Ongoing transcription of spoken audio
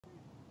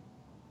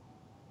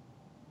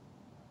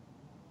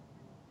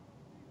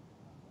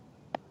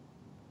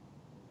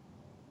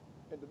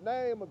In the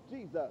name of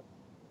Jesus,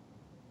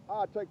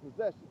 I take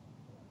possession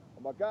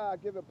of my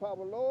God-given power,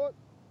 Lord,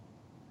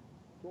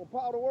 to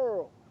empower the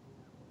world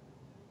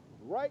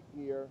right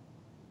here,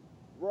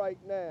 right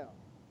now.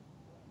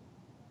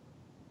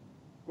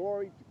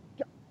 Glory to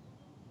God.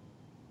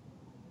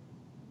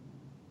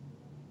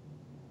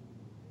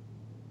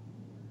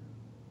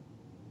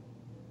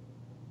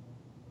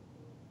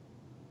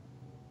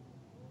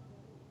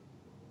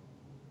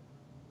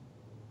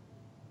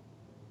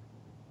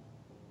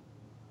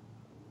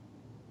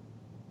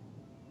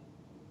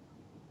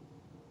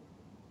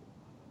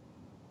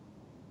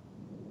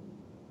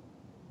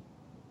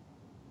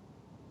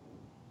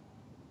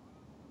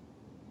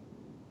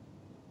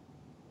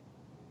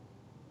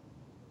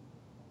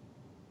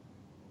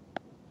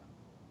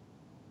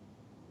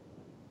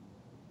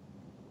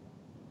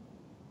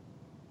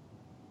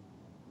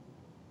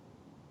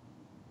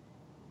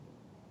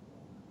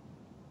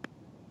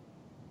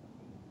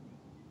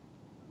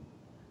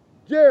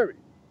 Gerry,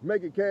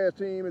 Making Cash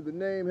Team is the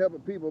name, helping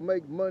people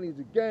make money is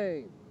a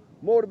game.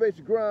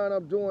 Motivation grind,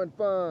 I'm doing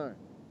fine.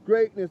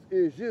 Greatness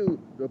is you.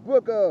 The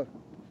book of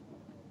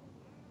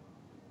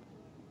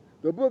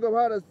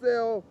how to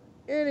sell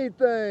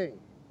anything.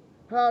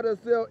 How to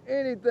sell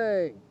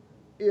anything.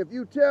 If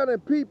you telling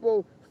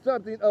people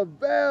something of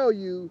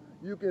value,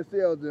 you can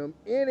sell them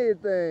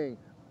anything.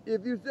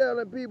 If you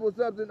selling people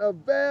something of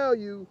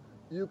value,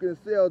 you can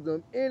sell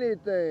them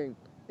anything.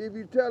 If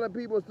you telling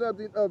people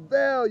something of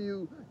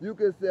value, you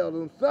can sell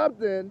them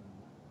something.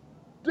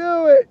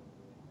 Do it.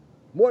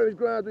 Motivation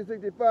Grind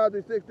 365,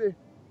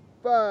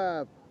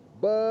 365.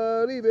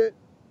 Believe it.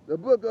 The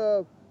book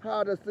of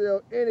how to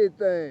sell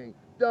anything.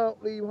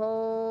 Don't leave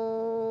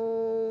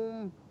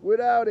home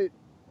without it.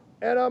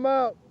 And I'm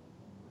out.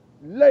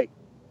 Late.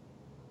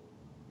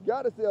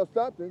 Gotta sell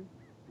something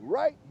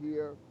right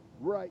here,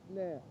 right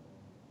now.